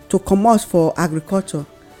to come out for agriculture.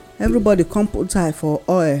 Everybody come put eye for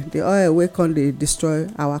oil. The oil wey come dey destroy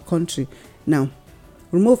our country. Now,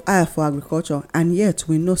 remove eye for agriculture, and yet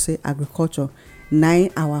we know say agriculture,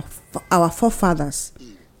 our forefathers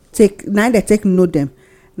take, they take know them.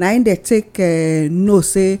 They take know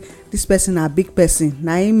say this person a big person.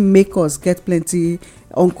 Him make us get plenty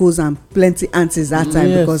uncles and plenty aunties that time,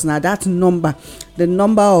 because now that number, the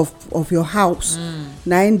number of your house,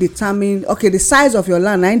 determine, okay, the size of your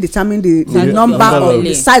land, determine the number of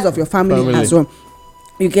the size of your family as well.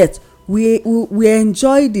 You get, we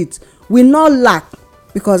enjoyed it. We not lack,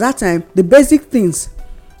 because that time the basic things,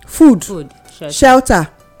 food, shelter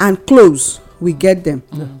and clothes, we get them.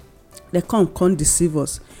 They can't deceive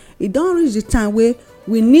us. It don't reach the time where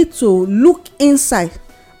we need to look inside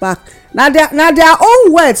back na their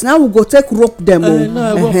own words now we go take rope them.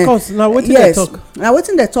 No, of course na wetin dem yes talk. na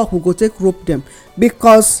wetin dem talk we go take rope them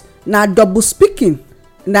because na double speaking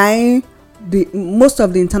na the most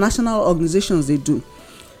of the international organizations dey do.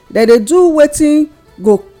 Dem dey do wetin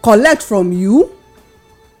go collect from you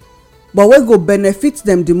but wey go benefit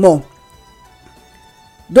them the more.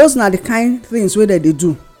 Those na the kind things wey dem dey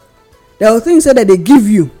do. There are things say that they give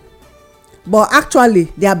you but actually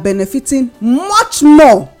they are benefiting much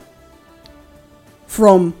more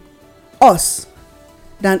from us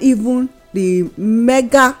than even the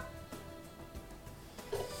mega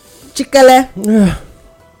chikele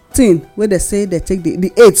thing wey they say they take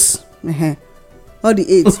the aids all the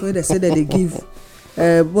aids wey they say that they give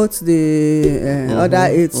both the other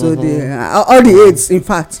aids so all the aids in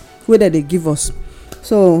fact wey they give us.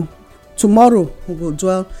 So tomorrow we go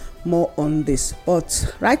dwell more on this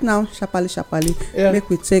but right now sharparly make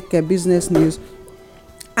we take business news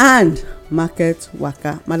and market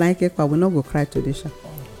waka. Madam Ikekwa, we no go cry today sha.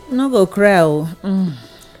 No go cry o.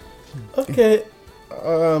 Okay.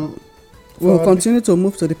 We will continue to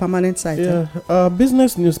move to the permanent site. Yeah,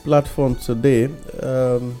 business news platform today.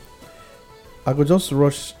 I go just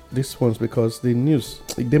rush these ones because the news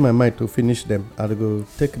it dey my mind to finish them. I go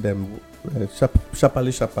take them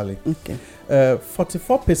sharparly. Okay.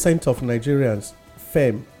 44% of Nigerians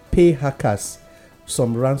firm pay hackers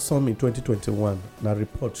some ransom in 2021. Now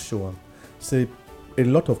report show am say a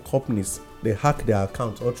lot of companies they hack their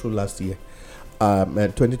accounts all through last year,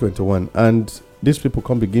 2021, and these people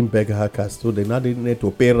come begin beg hackers, so they now need to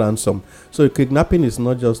pay ransom. So kidnapping is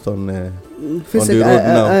not just on the road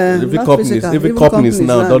now. Every companies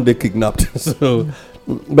now don't they kidnapped. So,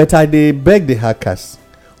 but I they beg the hackers.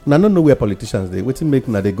 Now I don't know where politicians they wetin make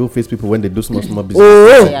now they go face people when they do small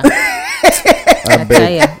business. Yeah. I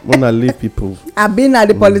beg wanna leave people. I been at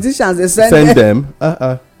the politicians they Send them.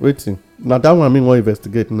 Waiting. Now that one I mean want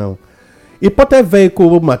investigate now. Imported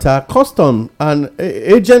vehicle matter. Customs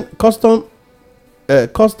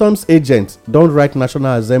agents don't write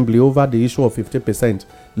National Assembly over the issue of 50%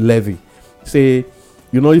 levy. Say,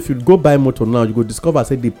 if you go buy motor now, you go discover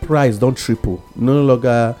say the price don't triple. No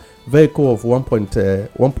longer vehicle of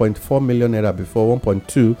 1.4 million naira before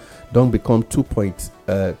 1.2 don't become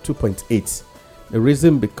 2.8. The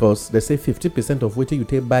reason because they say 50% of what you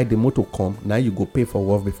take buy the motor come now you go pay for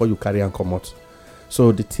work before you carry and come out.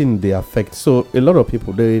 So the thing they affect. So a lot of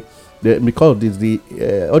people they because this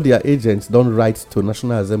all their agents don't write to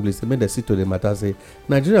National Assembly. They make the sit to the matter say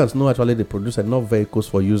Nigerians know actually they produce enough vehicles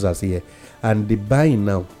for users here, and they buying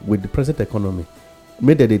now with the present economy.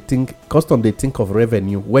 Maybe they think custom they think of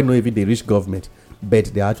revenue when not even they reach government, but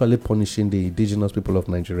they are actually punishing the indigenous people of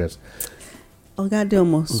Nigeria.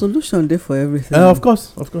 Solution there for everything. Of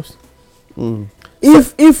course.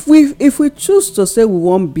 If we choose to say we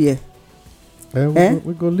want beer.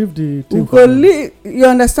 We go leave the thing. We go leave. You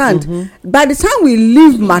understand? By the time we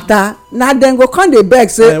leave matter, now then go come the beg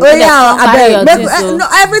say, I beg. No,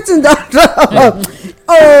 everything done.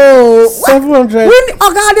 700.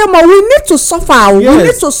 We need to suffer. Yes. We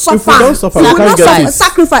need to suffer. If we don't suffer, we can't get it.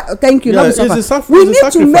 Sacrifice. Thank you. Yeah, Not suffer. We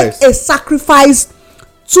need to make a sacrifice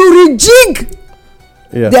to rejig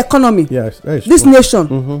the economy. Yes, this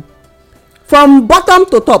nation. From bottom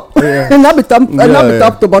to top. Not be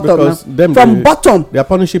top to bottom. Because from bottom. They are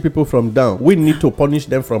punishing people from down. We need to punish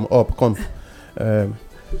them from up.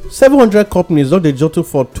 700 companies don't they jottle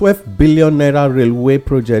for 12 billion naira railway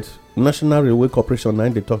project. National Railway Corporation, now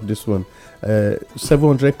they talk this one.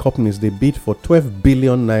 700 companies they bid for 12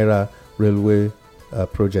 billion naira railway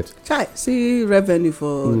project. See revenue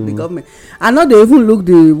for the government. I know they even look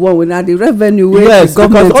the one when the revenue where yes, the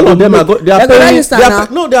government. Because all of them are they are paying.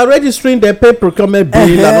 They are registering. They pay procurement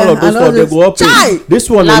bill and all of those ones. They go up. This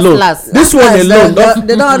one alone. This one alone.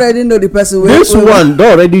 They don't already know the person. This one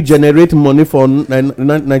don't already generate money for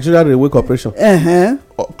Nigeria Railway Corporation.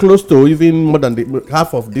 Close to even more than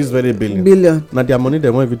half of this very billion. Now their money they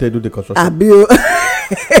won't even do the construction.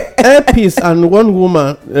 Airpeace and one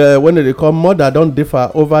woman when they come mother don't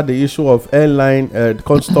differ over the issue of airline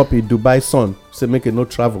can't stop in Dubai son say make it no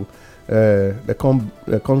travel. They come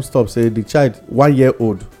stop say the child 1 year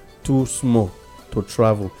old too small to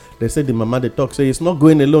travel. They say the mama they talk say it's not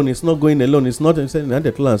going alone. It's not say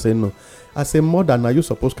they tell and say no. I say mother now you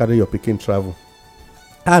supposed carry your pikin travel.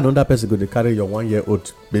 Another person go they carry your 1 year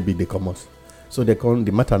old baby they come out. So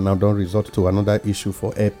the matter now don't resort to another issue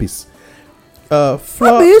for Airpeace.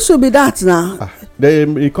 Maybe it should be that now.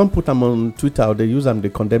 They can't put them on Twitter or they use them, they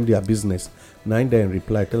condemn their business. Now they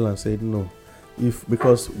reply, tell and say no. if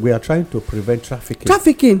because we are trying to prevent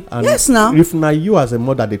trafficking. And yes now. If now you as a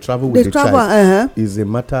mother they travel with the child, is a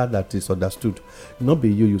matter that is understood. Not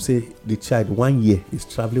be you say the child 1 year is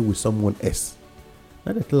traveling with someone else.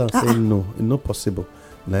 Now they tell am say no, it's not possible.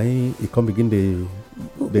 Now he come begin the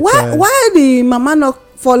why the mama not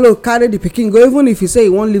follow carry the pikin go, even if you say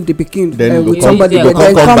you won't leave the pikin with somebody, then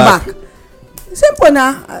come back. Simple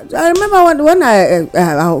now. I remember when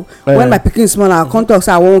my pikin small, I come talk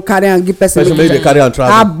say I won't carry and give person they carry and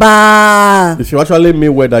travel. Abba. If you actually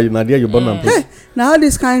mean whether you na there you born and hey, now all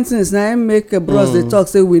these kind things now make bros they talk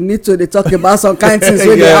say we need to they talk about some kind things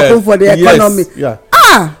wey dey happen for the economy. Yeah.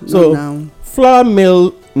 So Flour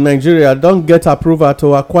Mill Nigeria don get approval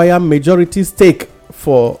to acquire majority stake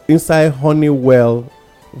for inside Honeywell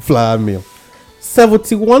flour mill.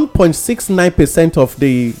 71.69% of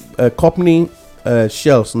the company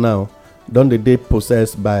shells now don dey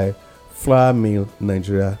possessed by Flour Mill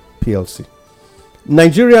Nigeria PLC.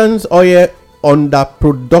 Nigerians oil under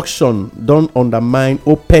production don undermine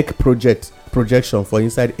OPEC projection for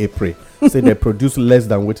inside April. Say they produce less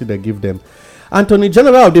than wetin they give them. Attorney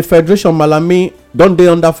General of the Federation Malami don dey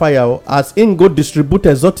under fire as im go distribute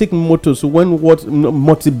exotic motors when worth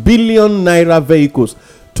multi-billion naira vehicles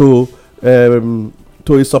to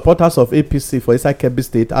his supporters of APC for inside Kebbi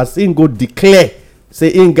State, as im go declare say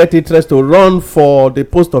im get interest to run for the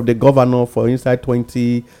post of the governor for inside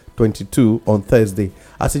 2022 on Thursday.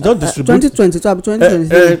 As he just distribute 2022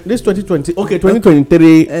 this 2020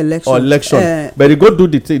 2023 election, but he go do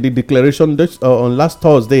the declaration on last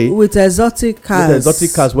Thursday with exotic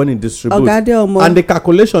cars when he distribute, and the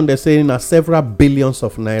calculation they say na several billions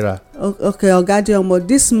of naira. Okay, Ogade Omo,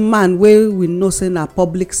 this man wey we know say na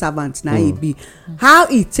public servant na he be, how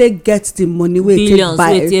he take get the money wey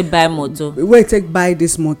take buy motor, wey take buy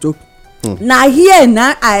this motor? Now here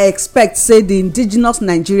now I expect say the indigenous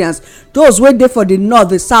Nigerians, those wey dey for the north,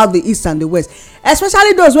 the south, the east and the west,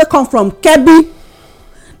 especially those wey come from Kebbi,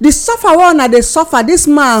 the suffer one na dey suffer. This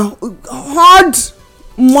man hoard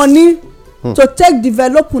money to take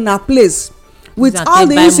develop una place with all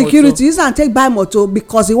the insecurities and take buy motor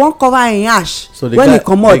because he wan cover him ash when he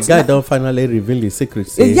comot. The guy don finally reveal the secret.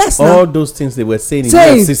 Say yes, all those things they were saying in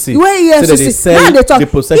EFCC, now they talk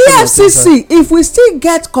EFCC. If we still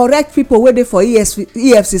get correct people wey dey for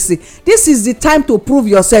EFCC, this is the time to prove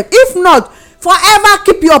yourself. If not, forever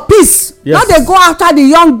keep your peace. Not dey go after the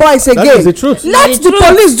young boys again. That is the truth. Let the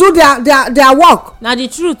police do their work. Na the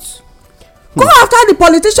truth. Go after the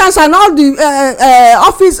politicians and all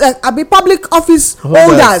the public office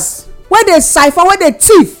holders wey dey siphon, wey dey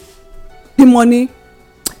thief the money.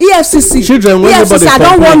 EFCC, children wey EFCC, I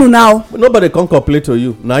don warn you now. Nobody come complain to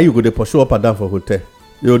you. Now you go dey pursue up and down for hotel.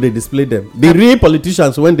 You dey display them. The real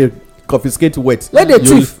politicians when they confiscate wealth, wey dey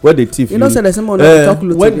thief, you know say the same one no talk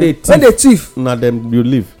loot. When they thief, na them you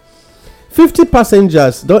leave. 50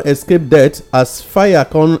 passengers don escape death as fire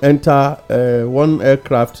come enter one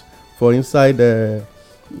aircraft for inside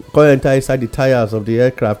inside the tires of the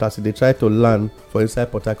aircraft as they try to land for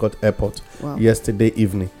inside Port Harcourt Airport yesterday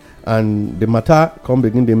evening. And the matter come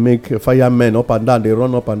begin they make firemen up and down, they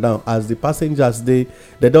run up and down as the passengers they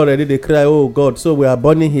don't already they cry, oh God, so we are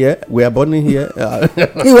burning here. Were you there?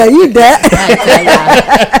 Were you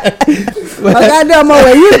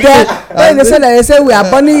there? When they say we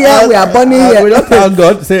are burning here, we are burning here. We don't thank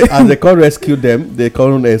God say as they can't rescue them, they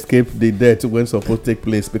can't escape the death when supposed to take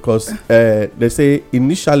place, because they say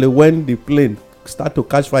initially when the plane start to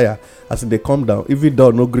catch fire, as they come down, if it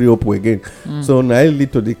don't no gree up again. So now it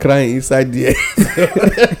lead to the crying inside the air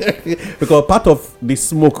because part of the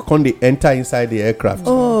smoke can they enter inside the aircraft.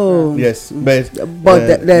 Oh yes, but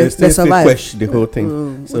they still question the whole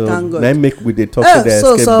thing. So now make with the talk to the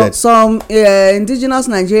escape death. Some indigenous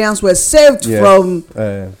Nigerians were saved from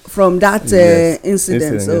that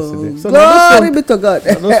incident. So glory be to God.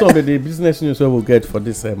 Those will be the business news we will get for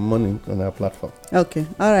this morning on our platform. Okay,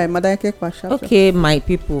 all right, Madam Ekekwa. Okay, my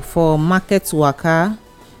people, for market waka,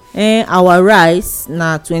 our rice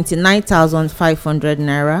na 29,500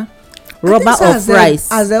 naira. Rubber of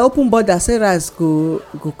rice as the open border say rice go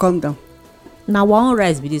come down. Na our own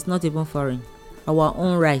rice, but it's not even foreign. Our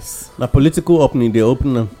own rice. Na political opening they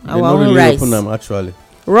open them. Our they own really rice. Open them actually.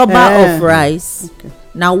 Rubber of rice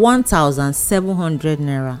na 1,700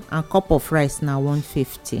 naira, and cup of rice na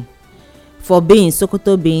 150. For beans,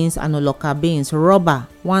 Sokoto beans and Oloka beans, rubber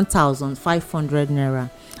 1,500 naira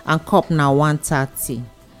and cup na 130.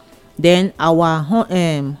 Then our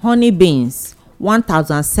honey beans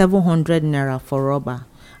 1,700 naira for rubber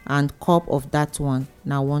and cup of that one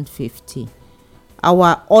na 150.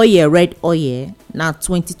 our oil, red oil, na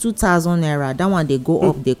 22,000 naira. That one dey go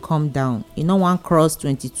up, dey come down. You no wan cross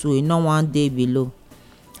 22, you no wan dey below.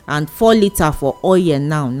 And 4 litre for oil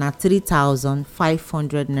now na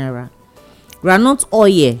 3,500 naira. Groundnut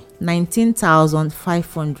oil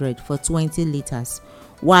 19,500 for 20 litres,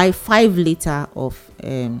 while 5 litre of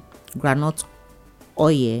groundnut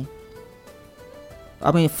oil,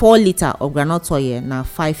 4 litre of groundnut oil na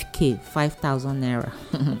 5k, 5,000 naira.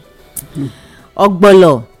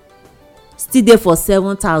 Ogbolo still dey for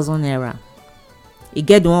 7,000 naira. E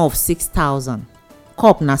get the one of 6,000.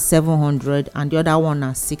 Cup na 700 and the other one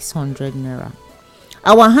na 600 naira.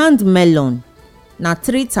 Our hand melon na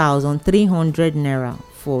 3,300 naira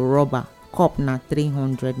for rubber. Cup na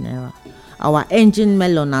 300 naira. Our engine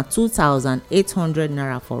melon na 2,800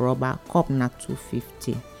 naira for rubber. Cup na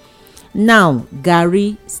 250. Now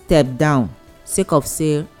garri step down sake of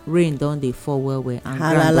say rain don dey fall well well and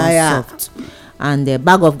ground don soft. And the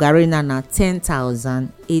bag of garri na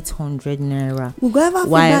 10,800 naira. We go ever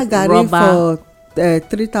feed that garri for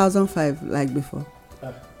 3,500 like before?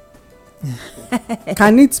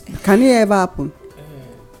 Can it ever happen?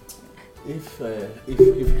 If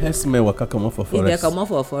herdsmen waka comot for forest, if they comot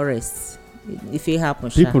for forest, if it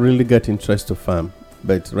happen, people really get interest to farm,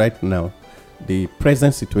 but right now the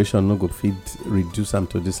present situation no go fit reduce am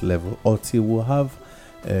to this level until we have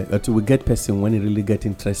until we get person when he really get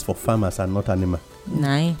interest for farmers and not animal.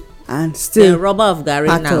 Nine. And still rubber of garri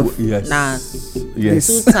now na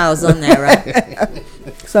 2,000 naira.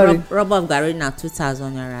 Sorry, rubber of garri na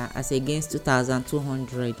 2,000 naira as against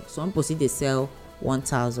 2,200. Some people see they sell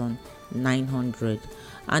 1,900.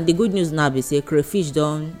 And the good news now be say crayfish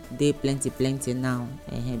don dey plenty now,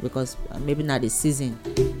 because maybe na the season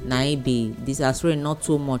na it be this as rain not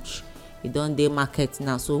too much. E don dey market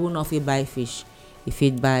now, so who no fit buy fish? E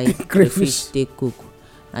fit buy crayfish take cook.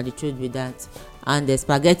 Na the truth be that. And the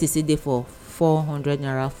spaghetti still dey for 400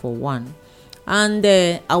 naira for one. And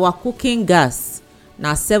our cooking gas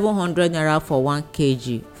na 700 naira for 1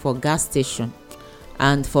 kg for gas station,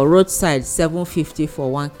 and for roadside 750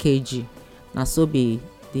 for 1 kg. Na so be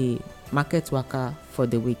the market waka for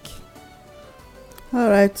the week. All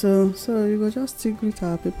right, so you go just still greet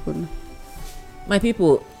our people now. My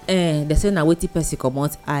people, they say na wetin person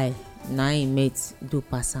comot eye na im mate do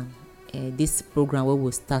pass am. This program wey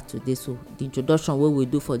we start today, so the introduction wey we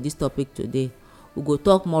do for this topic today, we go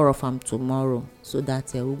talk more of am tomorrow, so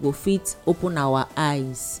that we go fit open our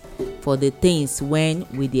eyes for the things when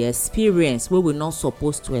we dey experience wey we not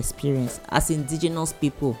supposed to experience as indigenous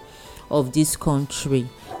people of this country.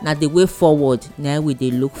 Na the way forward na we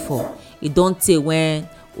dey look for. E don tey when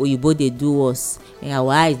oyibo dey do us, and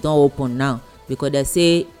our eyes don open now, because they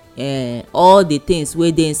say all the things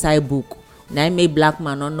wey dey inside book na make black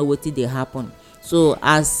man no know wetin dey happen. So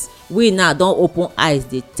as we now don open eyes,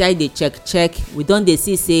 dey try dey check, we don dey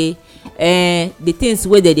see say the things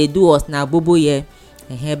wey dey do us na bobo here.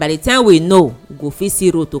 By the time we know, we go fit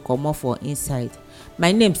see road to comot for inside.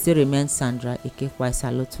 My name still remain Sandra Ikekwa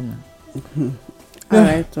Salotuna. All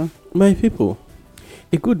right, my people,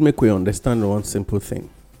 it could make we understand one simple thing.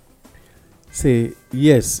 Say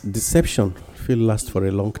yes, deception fit last for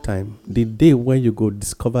a long time. The day when you go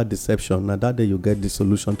discover deception, na that day you get the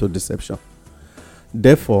solution to deception.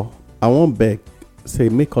 Therefore, I won't beg, say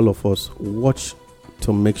make all of us watch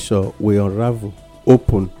to make sure we unravel,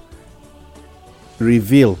 open,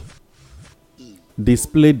 reveal,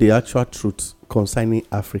 display the actual truth concerning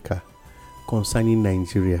Africa, concerning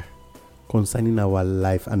Nigeria, concerning our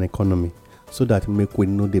life and economy, so that make we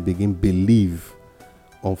know they begin believe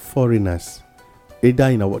on foreigners, either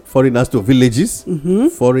in our foreigners to villages,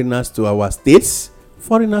 foreigners to our states,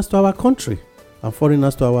 foreigners to our country, and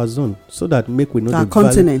foreigners to our zone, so that make we know our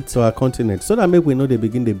continent, to our continent, so that make we know they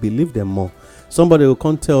begin to believe them more. Somebody will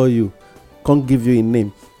come tell you, come give you a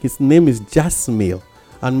name. His name is Jasmine,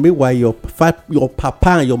 and meanwhile your papa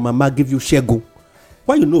and your mama give you Shegun.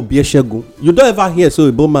 Why you know be a Shegun? You don't ever hear so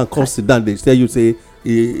a boy man come sit down, they tell you say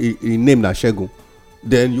he name na Shegun.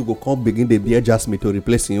 Then you go come begin the beer Jasmine to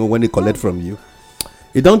replace him when they collect from you.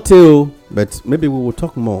 It don't tell, but maybe we will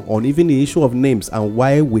talk more on even the issue of names and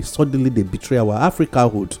why we suddenly they betray our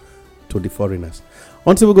Africahood to the foreigners.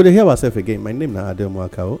 Until we go to hear ourselves again, my name is Adel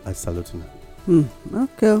Mwakao. I salute you.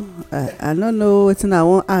 Okay, I don't know wetin I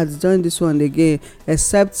wan add join this one again,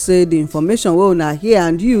 except say the information wey una hear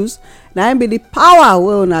and use na im be the power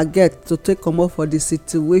wey una get to take comot for the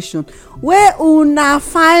situation wey una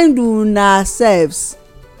find una selves.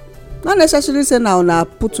 Not necessarily say na una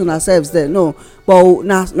put una selves there, no, but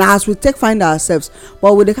na as we take find ourselves,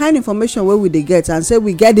 but with the kind information wey we dey get, and say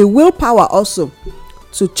we get the willpower also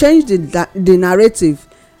to change the narrative,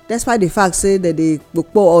 despite the fact say that they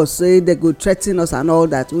kpokpo us, say they go threaten us and all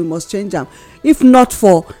that, we must change am. If not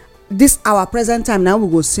for this our present time, now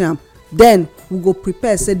we go see am, then we go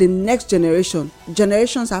prepare say the next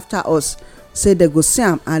generations after us, say they go see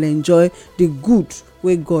am and enjoy the good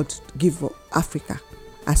wey God give Africa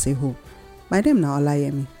as a whole. My name na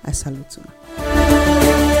Olayemi. I salute you.